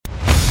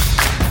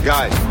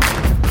Guys,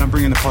 I'm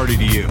bringing the party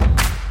to you.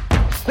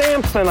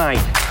 Samsonite.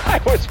 I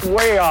was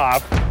way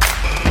off.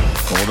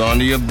 Hold on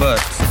to your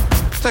butts.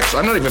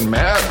 I'm not even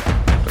mad.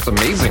 That's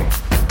amazing.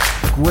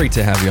 Great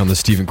to have you on the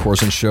Stephen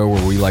Corson Show,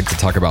 where we like to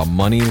talk about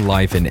money,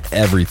 life, and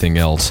everything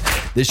else.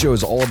 This show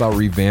is all about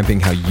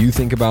revamping how you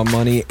think about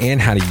money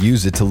and how to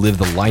use it to live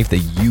the life that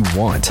you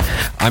want.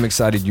 I'm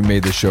excited you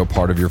made this show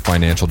part of your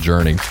financial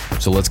journey.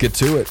 So let's get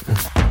to it.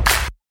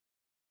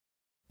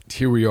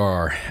 Here we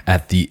are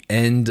at the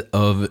end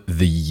of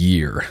the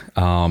year.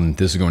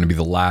 This is going to be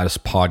the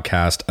last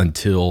podcast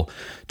until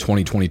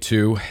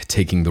 2022,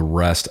 taking the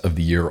rest of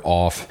the year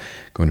off,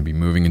 going to be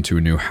moving into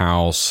a new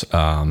house,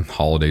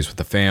 holidays with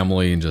the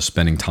family, and just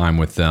spending time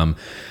with them.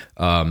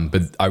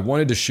 But I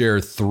wanted to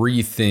share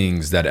 3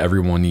 things that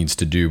everyone needs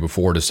to do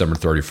before December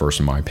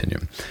 31st, in my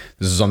opinion.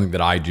 This is something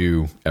that I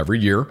do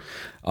every year,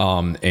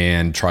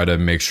 and try to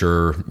make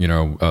sure,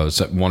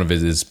 one of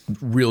it is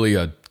really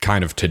a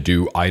kind of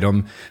to-do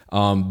item.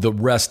 The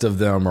rest of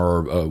them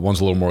are, one's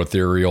a little more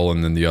ethereal,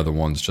 and then the other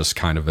one's just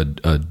kind of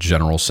a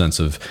general sense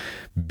of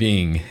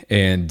being.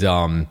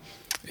 And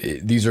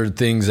these are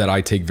things that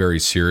I take very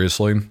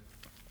seriously.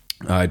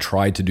 I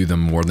try to do them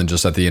more than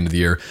just at the end of the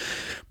year.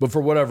 But for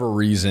whatever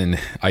reason,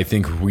 I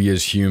think we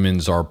as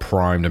humans are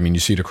primed. I mean, you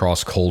see it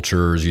across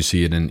cultures. You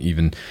see it in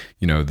even,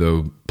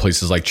 though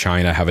places like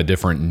China have a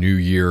different New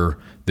Year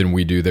than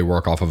we do. They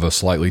work off of a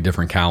slightly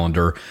different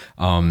calendar.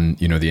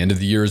 The end of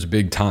the year is a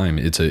big time.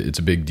 It's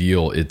a big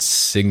deal. It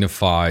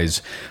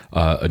signifies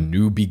a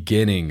new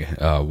beginning,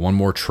 one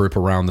more trip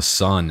around the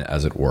sun,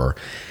 as it were.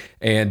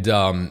 And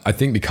I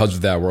think because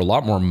of that, we're a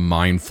lot more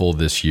mindful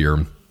this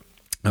year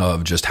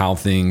of just how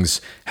things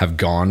have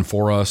gone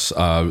for us,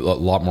 a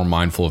lot more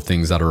mindful of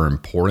things that are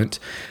important.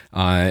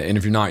 And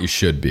if you're not, you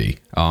should be.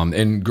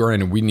 And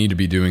granted, we need to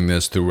be doing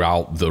this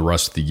throughout the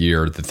rest of the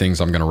year. The things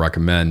I'm going to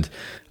recommend,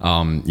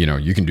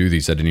 you can do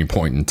these at any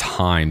point in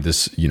time.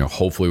 This,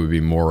 hopefully would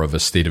be more of a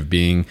state of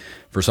being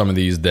for some of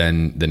these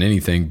than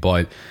anything.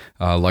 But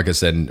like I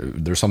said,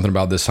 there's something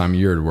about this time of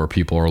year where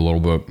people are a little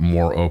bit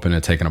more open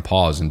to taking a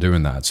pause and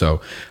doing that.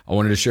 So I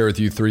wanted to share with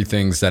you 3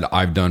 things that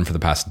I've done for the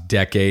past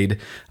decade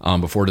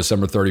before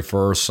December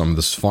 31st. Some of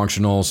this is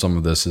functional. Some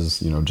of this is,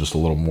 just a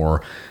little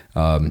more,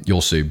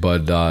 you'll see.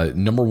 But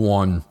number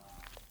 1,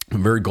 I'm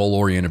a very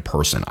goal-oriented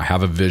person. I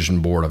have a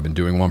vision board. I've been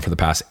doing one for the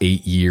past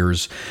 8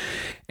 years.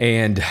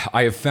 And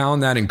I have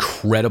found that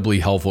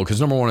incredibly helpful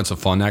because, number 1, it's a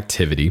fun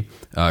activity.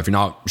 If you're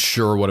not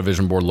sure what a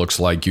vision board looks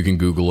like, you can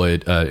Google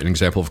it. An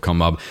example will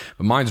come up.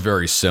 But mine's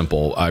very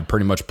simple. I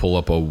pretty much pull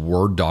up a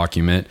Word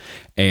document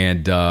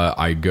and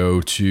I go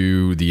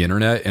to the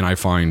internet and I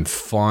find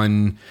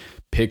fun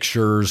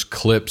pictures,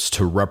 clips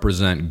to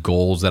represent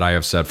goals that I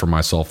have set for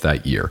myself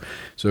that year.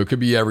 So it could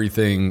be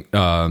everything,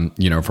 from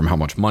how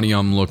much money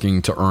I'm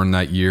looking to earn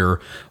that year,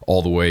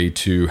 all the way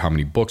to how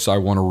many books I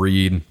want to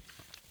read,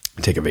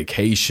 take a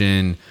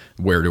vacation,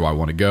 where do I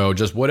want to go,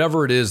 just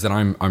whatever it is that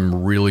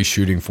I'm really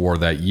shooting for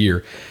that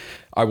year.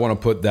 I want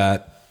to put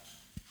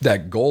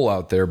that goal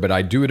out there, but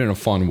I do it in a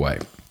fun way.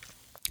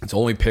 It's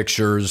only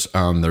pictures.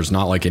 There's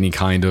not like any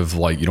kind of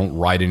you don't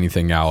write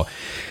anything out.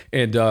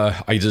 And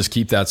I just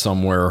keep that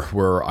somewhere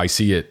where I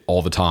see it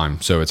all the time.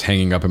 So it's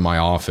hanging up in my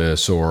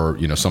office, or,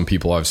 some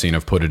people I've seen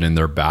have put it in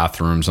their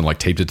bathrooms and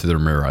taped it to their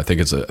mirror. I think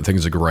it's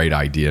a great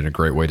idea and a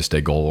great way to stay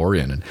goal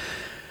oriented.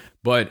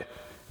 But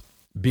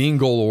being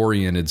goal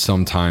oriented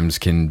sometimes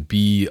can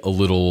be a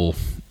little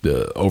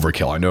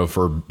overkill. I know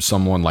for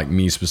someone like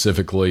me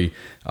specifically,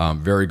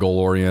 very goal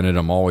oriented.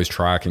 I'm always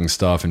tracking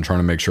stuff and trying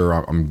to make sure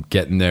I'm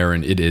getting there,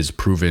 and it is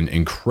proven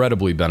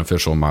incredibly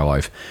beneficial in my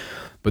life.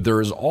 But there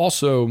is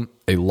also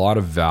a lot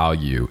of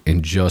value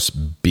in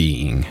just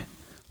being,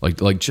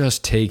 like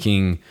just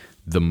taking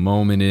the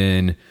moment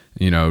in,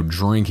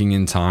 drinking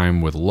in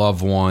time with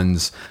loved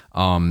ones.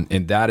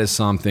 And that is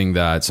something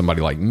that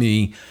somebody like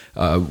me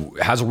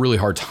has a really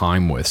hard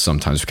time with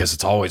sometimes, because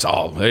it's always,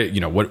 hey,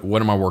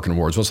 what am I working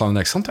towards? What's on the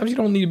next? Sometimes you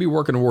don't need to be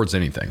working towards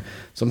anything.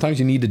 Sometimes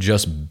you need to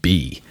just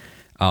be.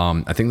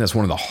 I think that's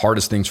one of the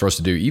hardest things for us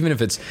to do, even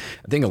if I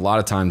think a lot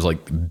of times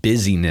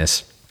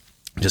busyness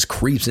just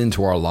creeps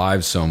into our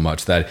lives so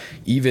much that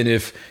even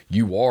if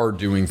you are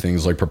doing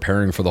things like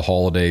preparing for the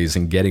holidays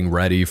and getting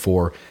ready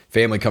for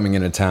family coming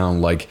into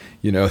town, they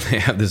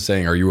have this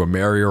saying, are you a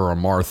Mary or a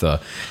Martha?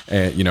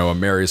 And, a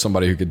Mary is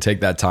somebody who could take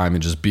that time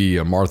and just be.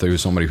 A Martha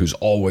who's somebody who's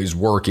always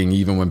working,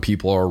 even when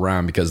people are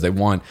around, because they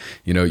want,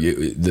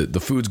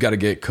 the food's got to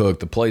get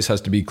cooked. The place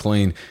has to be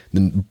clean.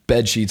 The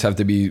bed sheets have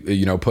to be,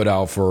 put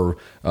out for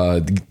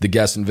the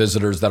guests and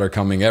visitors that are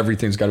coming.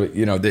 Everything's got to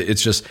be,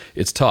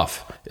 it's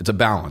tough. It's a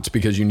balance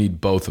because you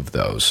need both of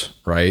those,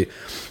 right?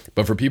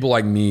 But for people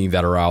like me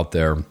that are out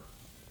there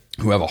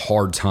who have a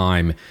hard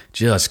time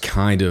just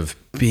kind of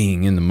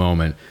being in the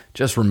moment,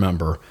 just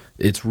remember,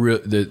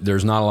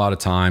 there's not a lot of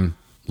time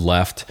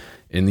left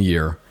in the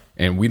year,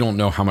 and we don't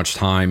know how much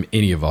time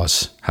any of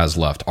us has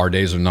left. Our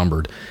days are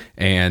numbered,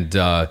 and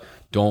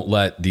don't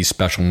let these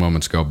special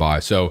moments go by.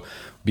 So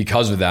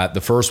because of that,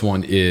 the first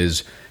one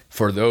is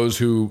for those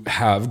who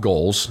have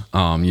goals,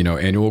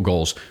 annual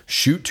goals,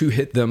 shoot to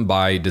hit them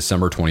by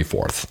December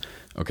 24th.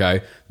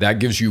 Okay. That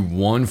gives you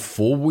 1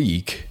 full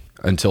week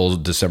until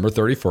December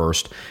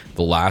 31st,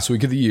 the last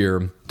week of the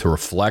year, to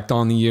reflect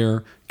on the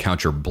year,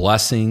 count your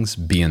blessings,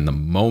 be in the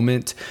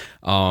moment,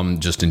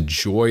 just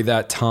enjoy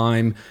that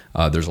time.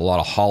 There's a lot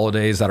of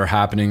holidays that are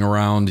happening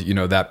around,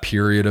 that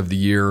period of the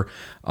year.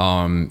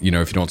 If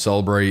you don't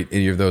celebrate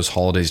any of those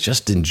holidays,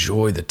 just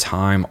enjoy the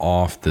time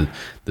off, the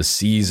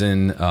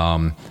season,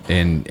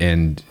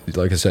 and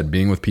like I said,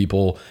 being with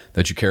people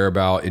that you care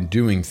about and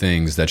doing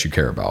things that you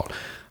care about.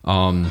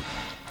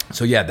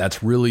 So yeah,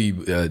 that's really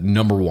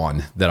number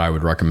one that I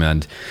would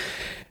recommend.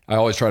 I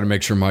always try to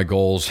make sure my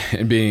goals,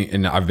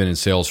 and I've been in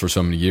sales for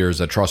so many years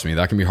that, trust me,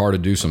 that can be hard to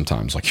do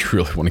sometimes. Like, you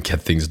really want to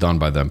get things done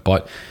by then.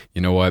 But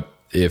you know what?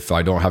 If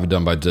I don't have it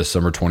done by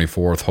December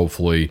 24th,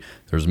 hopefully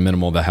there's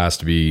minimal that has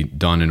to be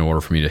done in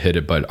order for me to hit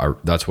it. But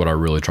that's what I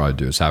really try to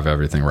do, is have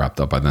everything wrapped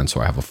up by then,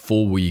 so I have a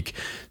full week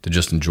to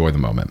just enjoy the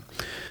moment.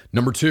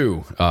 Number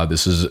two,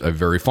 this is a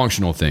very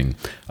functional thing.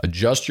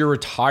 Adjust your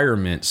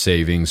retirement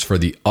savings for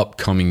the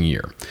upcoming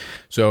year.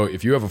 So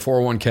if you have a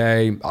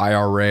 401k,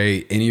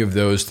 IRA, any of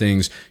those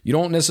things, you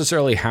don't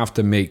necessarily have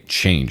to make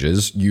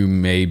changes. You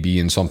may be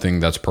in something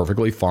that's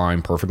perfectly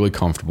fine, perfectly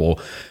comfortable,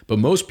 but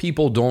most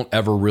people don't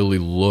ever really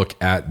look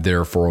at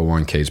their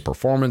 401k's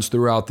performance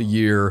throughout the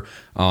year.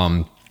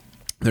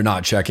 They're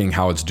not checking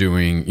how it's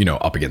doing,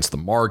 up against the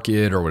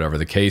market or whatever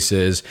the case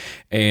is.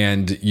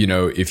 And,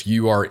 if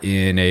you are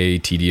in a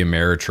TD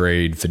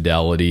Ameritrade,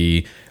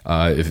 Fidelity,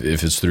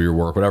 if it's through your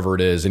work, whatever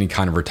it is, any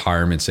kind of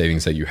retirement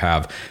savings that you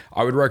have,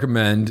 I would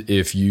recommend,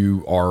 if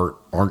you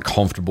aren't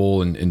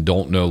comfortable and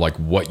don't know like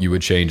what you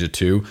would change it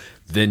to,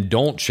 then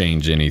don't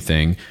change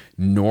anything.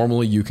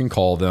 Normally you can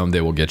call them,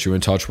 they will get you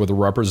in touch with a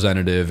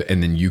representative,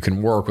 and then you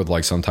can work with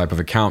like some type of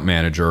account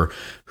manager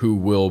who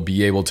will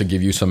be able to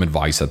give you some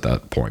advice at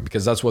that point,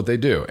 because that's what they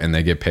do, and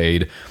they get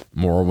paid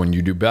more when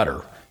you do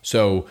better.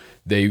 So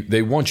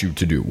they want you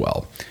to do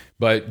well.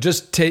 But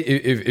just take,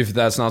 if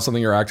that's not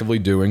something you're actively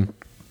doing,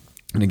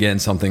 and again,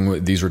 something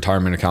with these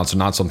retirement accounts are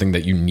not something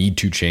that you need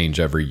to change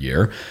every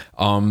year.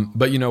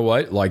 But you know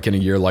what? Like in a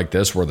year like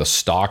this, where the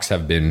stocks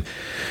have been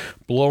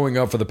blowing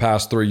up for the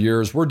past 3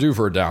 years, we're due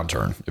for a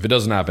downturn. If it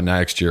doesn't happen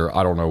next year,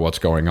 I don't know what's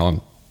going on.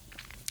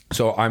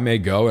 So I may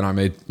go and I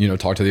may,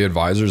 talk to the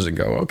advisors and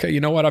go, okay, you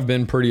know what? I've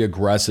been pretty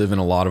aggressive in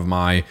a lot of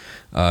my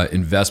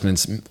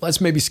investments. Let's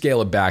maybe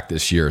scale it back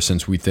this year,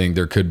 since we think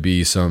there could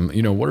be some,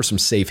 what are some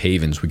safe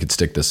havens we could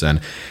stick this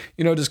in?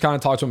 Just kind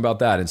of talk to them about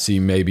that and see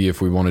maybe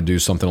if we want to do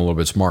something a little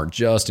bit smart,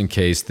 just in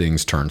case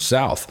things turn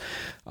south.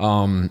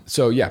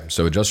 So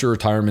adjust your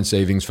retirement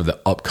savings for the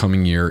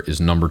upcoming year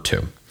is number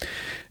two.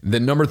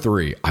 Then number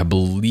three, I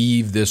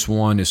believe this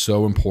one is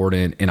so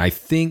important, and I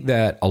think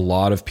that a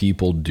lot of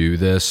people do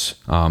this.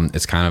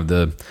 It's kind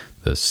of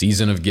the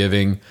season of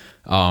giving,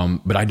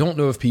 but I don't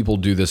know if people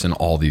do this in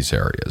all these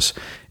areas.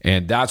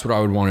 And that's what I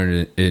would want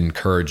to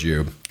encourage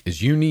you,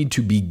 is you need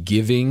to be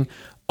giving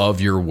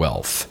of your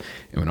wealth.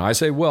 And when I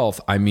say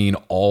wealth, I mean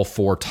all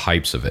 4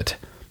 types of it.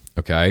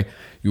 Okay?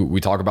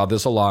 We talk about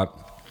this a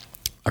lot.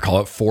 I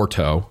call it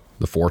 4TO,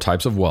 the 4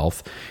 types of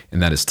wealth,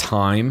 and that is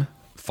time,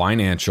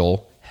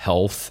 financial,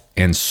 health,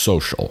 and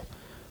social.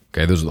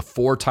 Okay, those are the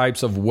 4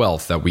 types of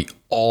wealth that we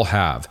all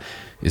have,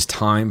 is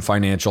time,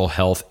 financial,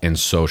 health, and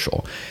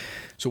social.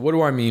 So what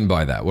do I mean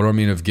by that? What do I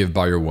mean of give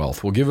by your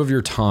wealth? Well, give of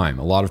your time.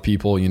 A lot of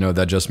people,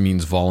 that just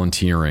means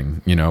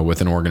volunteering,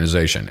 with an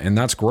organization, and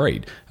that's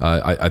great.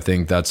 I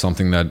think that's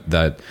something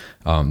that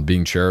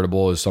being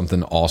charitable is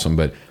something awesome,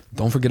 but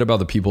don't forget about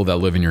the people that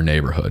live in your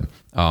neighborhood.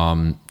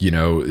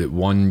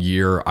 1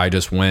 year I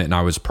just went and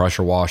I was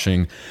pressure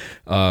washing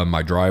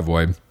my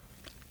driveway.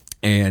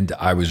 And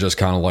I was just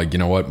kind of like,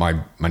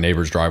 my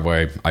neighbor's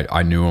driveway,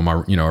 I knew him.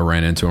 I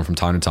ran into him from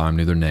time to time,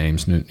 knew their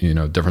names,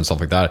 knew, different stuff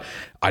like that.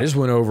 I just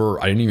went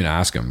over, I didn't even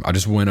ask him. I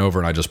just went over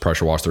and I just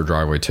pressure washed their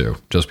driveway too,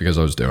 just because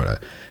I was doing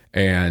it.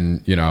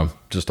 And,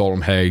 just told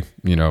them, hey,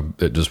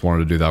 just wanted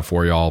to do that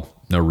for y'all.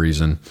 No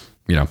reason,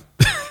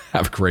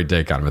 have a great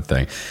day kind of a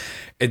thing.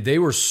 And they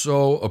were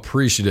so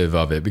appreciative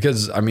of it,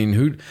 because,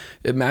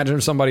 imagine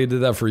if somebody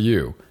did that for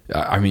you.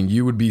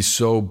 You would be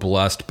so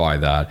blessed by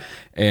that.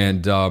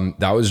 And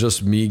that was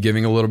just me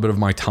giving a little bit of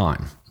my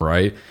time,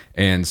 right?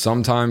 And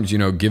sometimes,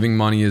 giving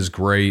money is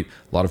great.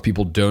 A lot of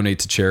people donate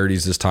to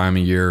charities this time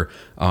of year.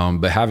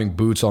 But having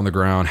boots on the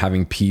ground,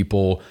 having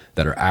people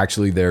that are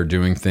actually there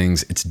doing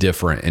things, it's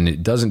different. And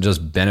it doesn't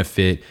just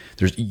benefit.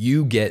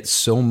 You get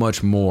so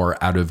much more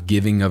out of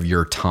giving of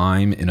your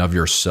time and of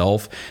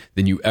yourself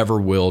than you ever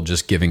will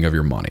just giving of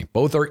your money.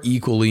 Both are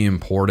equally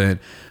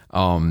important.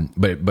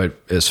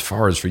 But as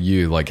far as for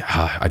you,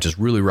 I just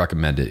really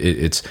recommend it.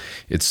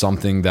 It's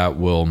something that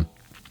will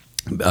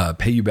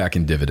pay you back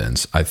in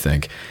dividends, I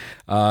think.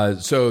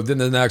 So then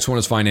the next one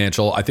is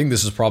financial. I think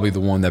this is probably the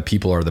one that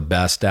people are the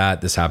best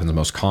at. This happens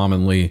most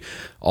commonly.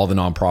 All the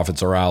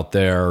nonprofits are out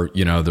there.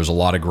 There's a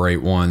lot of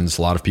great ones.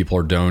 A lot of people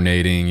are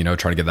donating,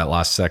 trying to get that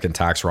last second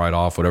tax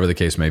write-off, whatever the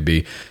case may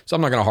be. So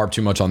I'm not going to harp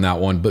too much on that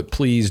one, but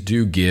please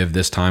do give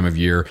this time of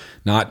year,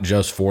 not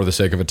just for the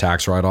sake of a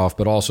tax write-off,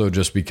 but also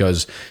just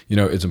because,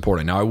 it's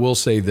important. Now, I will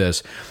say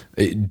this,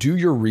 do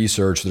your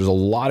research. There's a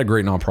lot of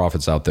great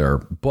nonprofits out there,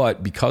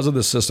 but because of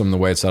the system, the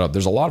way it's set up,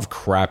 there's a lot of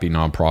crappy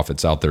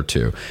nonprofits out there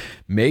too.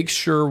 Make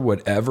sure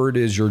whatever it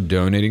is you're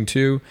donating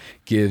to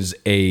gives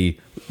a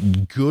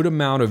good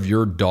amount of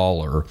your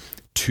dollar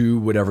to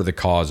whatever the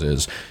cause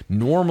is.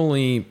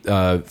 Normally,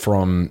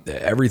 from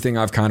everything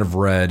I've kind of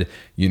read,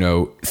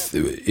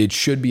 it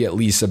should be at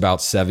least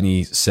about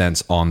 70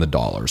 cents on the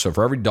dollar. So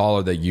for every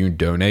dollar that you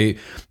donate,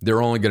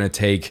 they're only going to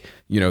take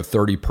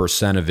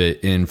 30% of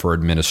it in for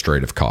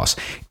administrative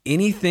costs.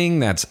 Anything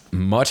that's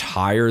much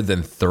higher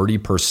than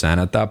 30%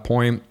 at that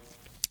point,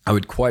 I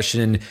would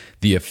question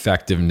the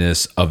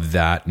effectiveness of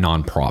that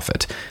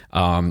nonprofit.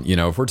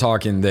 If we're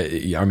talking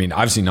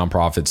I've seen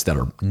nonprofits that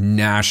are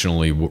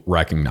nationally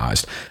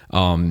recognized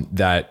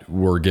that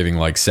were giving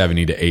like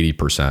 70 to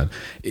 80%.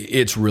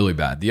 It's really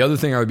bad. The other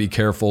thing I would be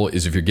careful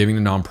is if you're giving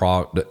to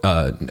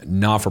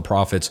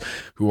not-for-profits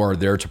who are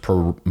there to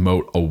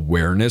promote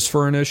awareness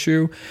for an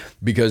issue,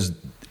 because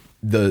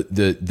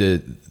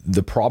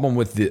the problem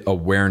with the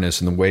awareness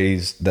and the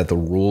ways that the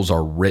rules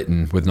are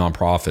written with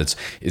nonprofits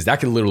is that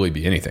could literally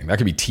be anything. That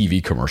could be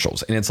TV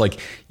commercials. And it's like,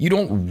 you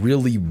don't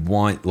really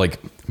want like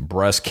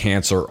breast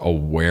cancer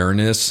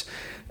awareness.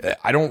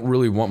 I don't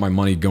really want my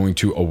money going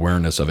to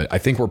awareness of it. I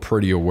think we're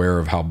pretty aware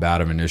of how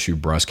bad of an issue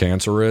breast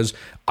cancer is.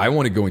 I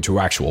want it going to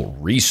actual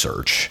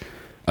research.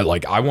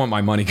 I want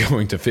my money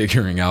going to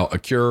figuring out a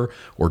cure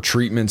or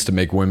treatments to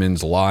make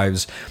women's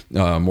lives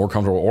more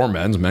comfortable, or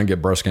men's. Men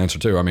get breast cancer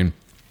too.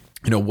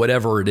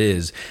 Whatever it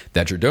is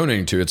that you're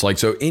donating to, it's like,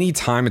 so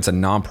anytime it's a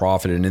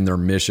nonprofit and in their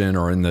mission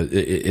or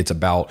it's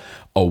about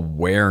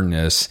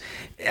awareness,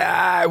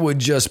 I would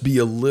just be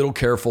a little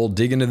careful,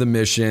 dig into the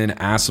mission,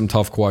 ask some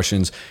tough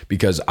questions,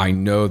 because I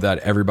know that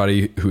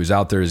everybody who's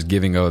out there is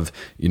giving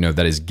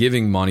that is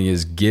giving money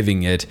is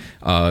giving it,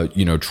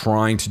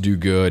 trying to do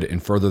good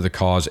and further the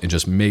cause, and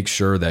just make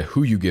sure that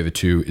who you give it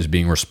to is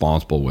being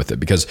responsible with it,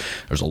 because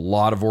there's a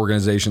lot of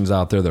organizations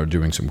out there that are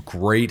doing some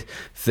great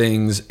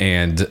things.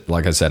 And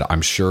like I said,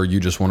 I'm sure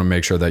you just want to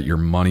make sure that your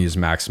money is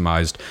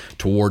maximized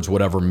towards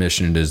whatever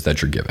mission it is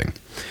that you're giving.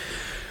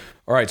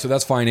 All right, so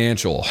that's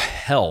financial.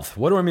 Health.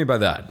 What do I mean by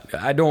that?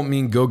 I don't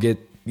mean go get,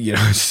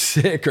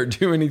 sick or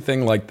do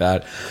anything like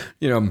that.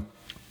 And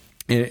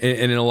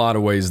in a lot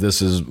of ways,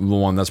 this is the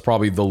one that's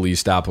probably the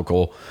least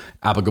applicable,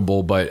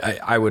 but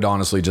I would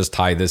honestly just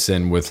tie this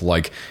in with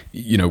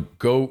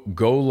go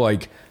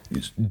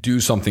do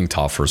something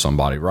tough for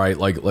somebody, right?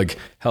 Like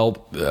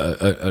help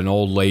an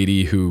old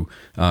lady who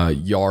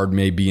yard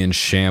may be in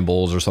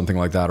shambles or something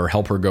like that, or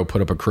help her go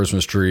put up a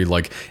Christmas tree.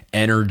 Like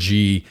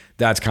energy,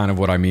 that's kind of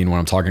what I mean when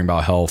I'm talking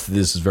about health.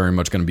 This is very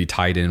much going to be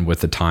tied in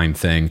with the time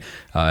thing.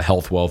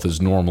 Health wealth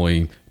is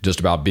normally just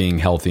about being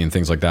healthy and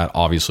things like that.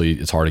 Obviously,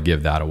 it's hard to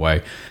give that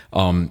away.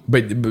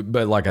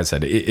 But like I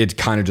said, it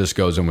kind of just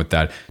goes in with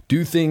that.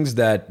 Do things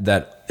that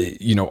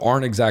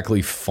aren't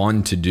exactly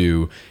fun to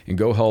do, and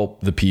go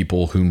help the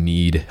people who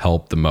need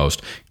help the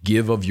most.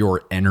 Give of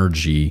your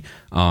energy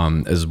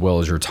as well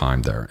as your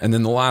time there. And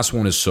then the last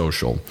one is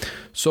social.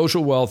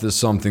 Social wealth is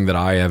something that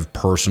I have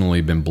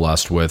personally been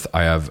blessed with.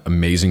 I have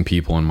amazing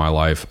people in my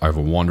life. I have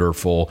a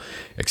wonderful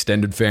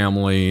extended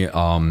family,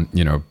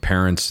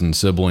 parents and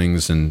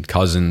siblings and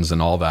cousins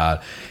and all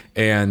that.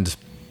 And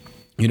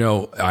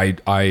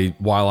I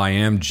while I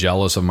am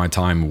jealous of my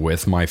time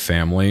with my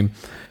family,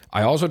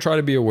 I also try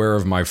to be aware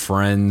of my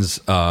friends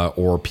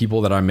or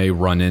people that I may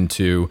run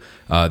into.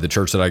 The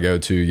church that I go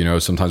to,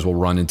 sometimes we'll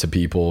run into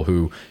people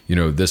who,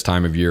 this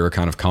time of year are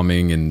kind of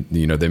coming, and,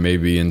 they may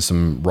be in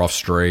some rough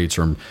straits,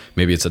 or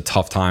maybe it's a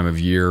tough time of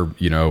year,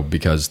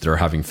 because they're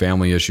having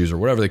family issues or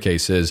whatever the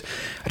case is.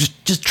 I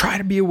just try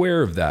to be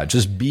aware of that.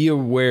 Just be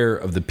aware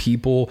of the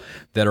people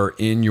that are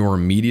in your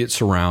immediate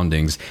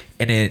surroundings.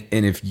 And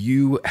if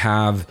you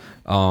have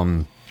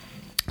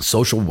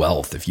social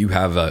wealth, if you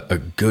have a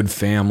good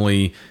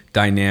family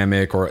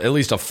dynamic, or at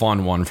least a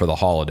fun one for the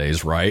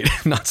holidays, right?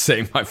 I'm not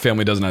saying my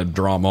family doesn't have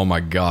drama. Oh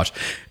my gosh,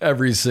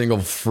 every single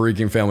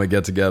freaking family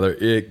get together,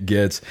 it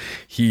gets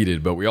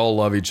heated, but we all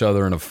love each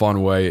other in a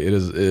fun way.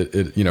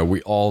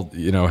 We all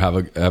have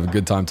a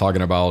good time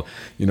talking about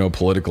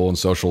political and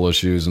social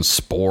issues and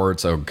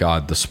sports. Oh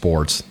God, the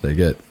sports, they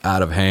get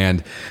out of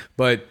hand,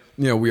 but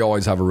we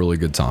always have a really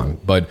good time.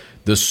 But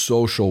the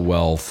social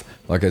wealth,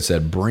 like I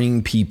said,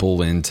 bring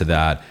people into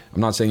that.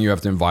 I'm not saying you have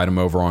to invite them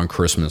over on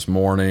Christmas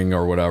morning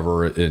or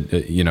whatever,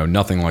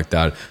 nothing like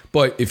that.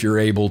 But if you're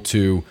able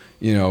to,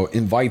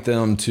 invite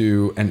them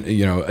to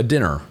a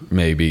dinner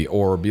maybe,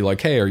 or be like,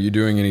 hey, are you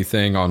doing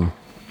anything on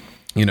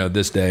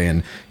this day,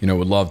 and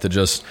would love to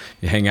just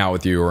hang out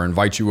with you or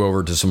invite you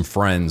over to some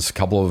friends. A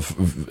couple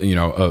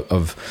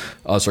of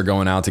us are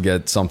going out to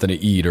get something to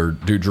eat or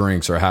do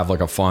drinks or have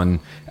like a fun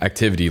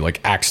activity like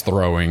axe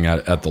throwing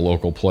at the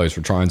local place.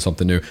 We're trying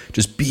something new.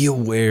 Just be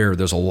aware,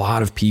 there's a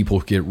lot of people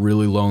who get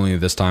really lonely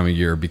this time of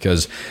year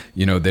because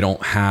they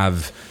don't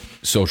have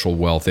social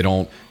wealth, they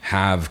don't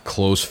have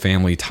close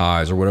family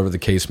ties or whatever the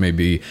case may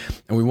be,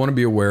 and we want to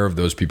be aware of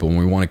those people and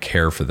we want to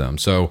care for them.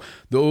 So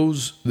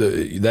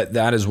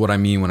that is what I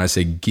mean when I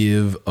say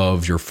give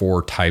of your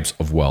 4 types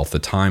of wealth: the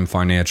time,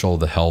 financial,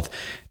 the health,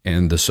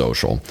 and the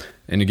social.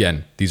 And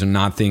again, these are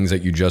not things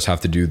that you just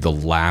have to do the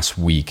last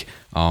week,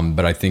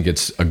 but I think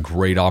it's a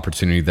great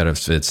opportunity that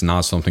if it's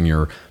not something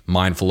you're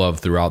mindful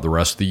of throughout the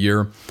rest of the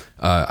year,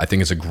 I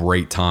think it's a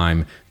great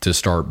time to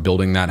start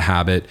building that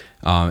habit,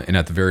 and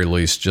at the very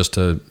least, just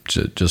to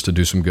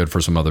do some good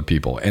for some other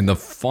people. And the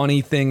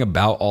funny thing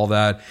about all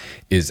that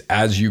is,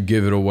 as you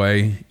give it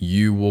away,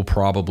 you will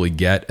probably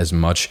get as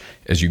much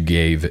as you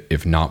gave,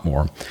 if not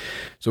more.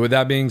 So with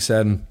that being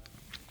said,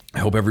 I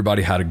hope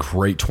everybody had a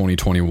great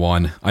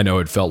 2021. I know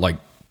it felt like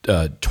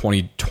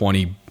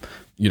 2020,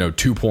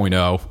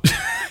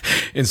 2.0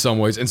 in some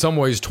ways. In some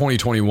ways,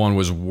 2021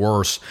 was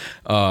worse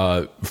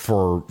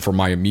for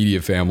my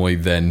immediate family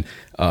than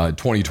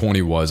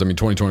 2020 was. I mean,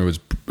 2020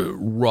 was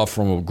rough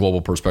from a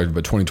global perspective,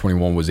 but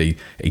 2021 was a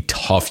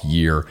tough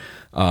year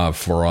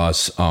for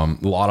us.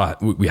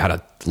 We had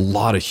a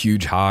lot of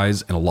huge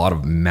highs and a lot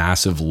of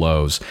massive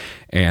lows,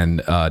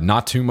 and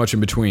not too much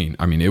in between.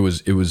 I mean, it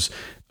was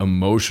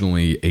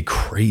emotionally a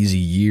crazy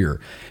year.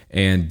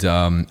 And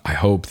I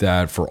hope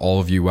that for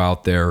all of you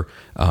out there,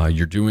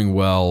 you're doing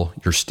well,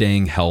 you're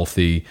staying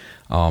healthy.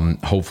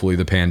 Hopefully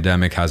the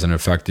pandemic hasn't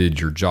affected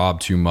your job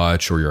too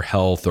much or your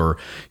health or,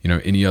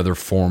 any other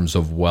forms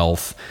of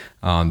wealth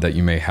that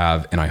you may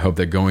have. And I hope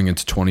that going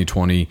into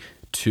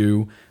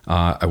 2022,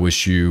 I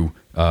wish you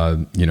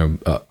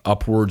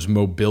upwards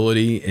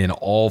mobility in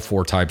all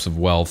 4 types of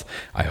wealth.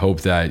 I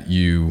hope that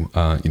you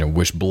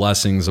wish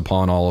blessings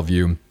upon all of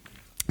you.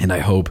 And I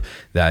hope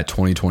that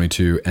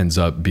 2022 ends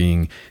up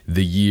being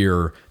the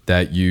year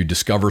that you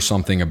discover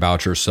something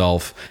about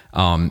yourself,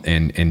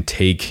 and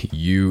take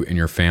you and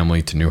your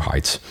family to new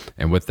heights.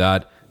 And with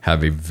that,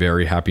 have a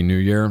very happy new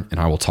year. And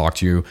I will talk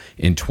to you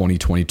in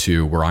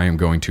 2022, where I am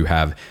going to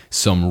have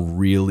some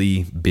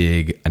really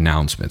big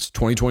announcements.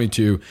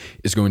 2022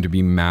 is going to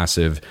be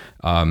massive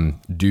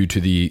due to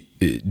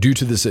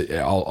this.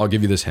 I'll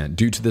give you this hint.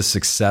 Due to the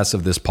success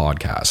of this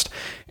podcast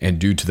and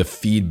due to the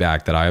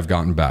feedback that I have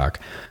gotten back,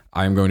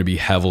 I am going to be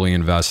heavily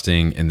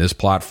investing in this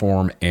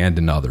platform and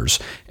in others.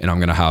 And I'm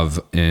going to have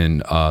in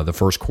the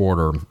first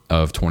quarter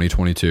of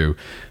 2022,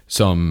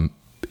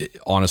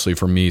 honestly,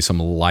 for me, some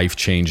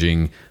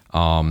life-changing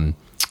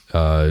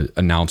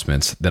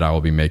announcements that I will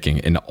be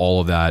making. And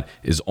all of that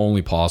is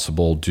only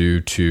possible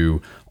due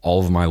to all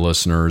of my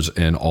listeners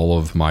and all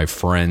of my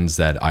friends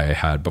that I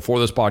had before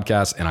this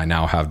podcast and I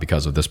now have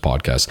because of this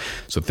podcast.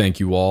 So thank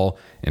you all.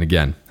 And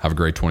again, have a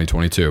great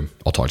 2022.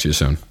 I'll talk to you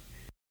soon.